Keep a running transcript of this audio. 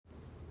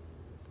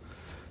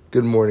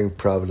Good morning,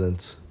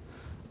 Providence.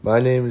 My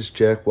name is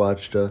Jack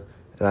Wachta,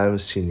 and I am a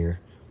senior.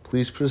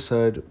 Please put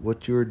aside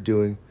what you are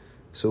doing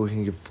so we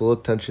can give full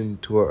attention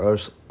to our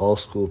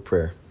all-school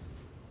prayer.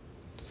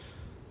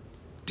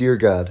 Dear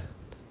God,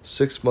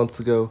 6 months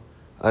ago,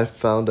 I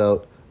found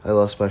out I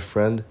lost my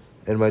friend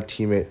and my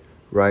teammate,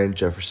 Ryan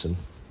Jefferson.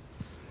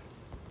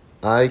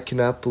 I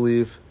cannot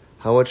believe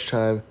how much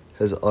time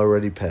has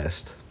already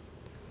passed.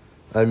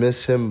 I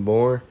miss him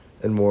more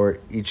and more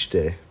each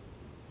day.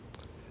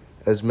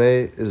 As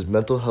May is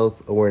Mental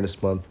Health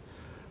Awareness Month,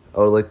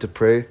 I would like to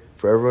pray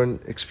for everyone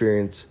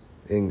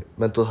experiencing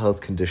mental health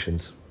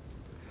conditions.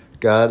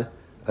 God,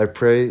 I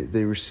pray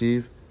they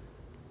receive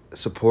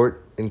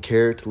support and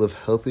care to live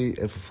healthy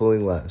and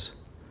fulfilling lives,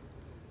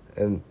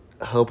 and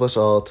help us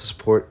all to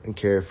support and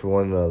care for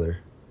one another.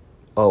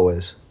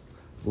 Always.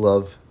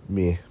 Love,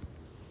 me.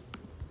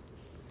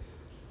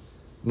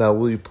 Now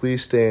will you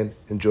please stand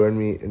and join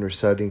me in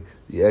reciting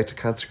the act of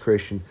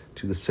consecration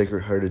to the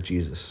Sacred Heart of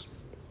Jesus.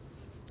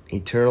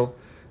 Eternal,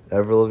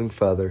 ever-living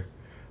Father,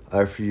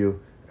 I offer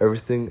you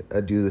everything I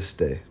do this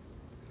day.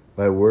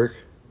 My work,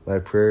 my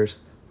prayers,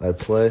 my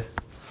play,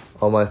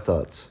 all my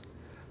thoughts,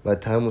 my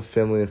time with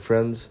family and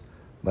friends,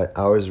 my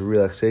hours of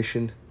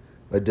relaxation,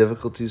 my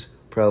difficulties,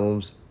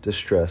 problems,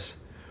 distress,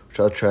 which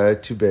I'll try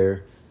to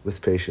bear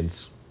with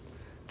patience.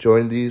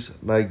 Join these,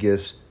 my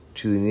gifts,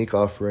 to the unique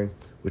offering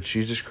which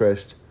Jesus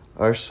Christ,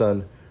 our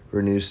Son,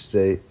 renews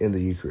today in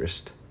the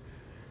Eucharist.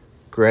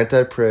 Grant,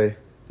 I pray,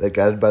 that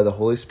guided by the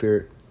Holy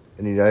Spirit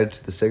and united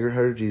to the Sacred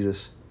Heart of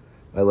Jesus,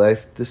 my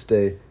life this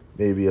day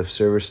may be of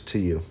service to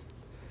you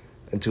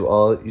and to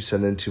all you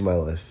send into my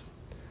life,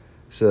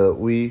 so that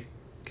we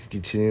can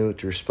continue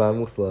to respond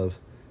with love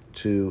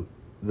to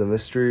the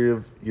mystery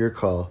of your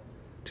call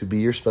to be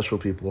your special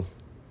people.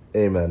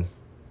 Amen.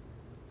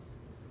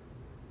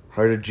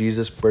 Heart of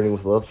Jesus, burning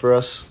with love for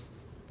us,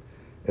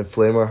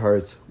 inflame our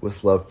hearts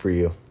with love for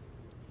you.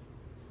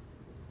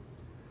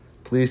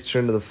 Please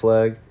turn to the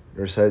flag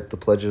and recite the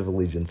Pledge of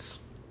Allegiance.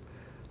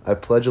 I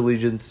pledge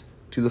allegiance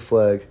to the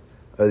flag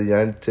of the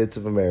United States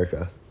of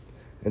America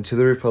and to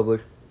the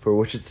republic for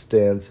which it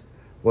stands,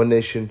 one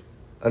nation,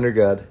 under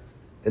God,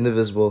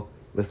 indivisible,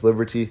 with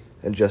liberty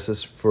and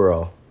justice for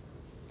all.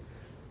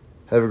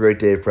 Have a great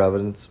day,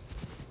 Providence.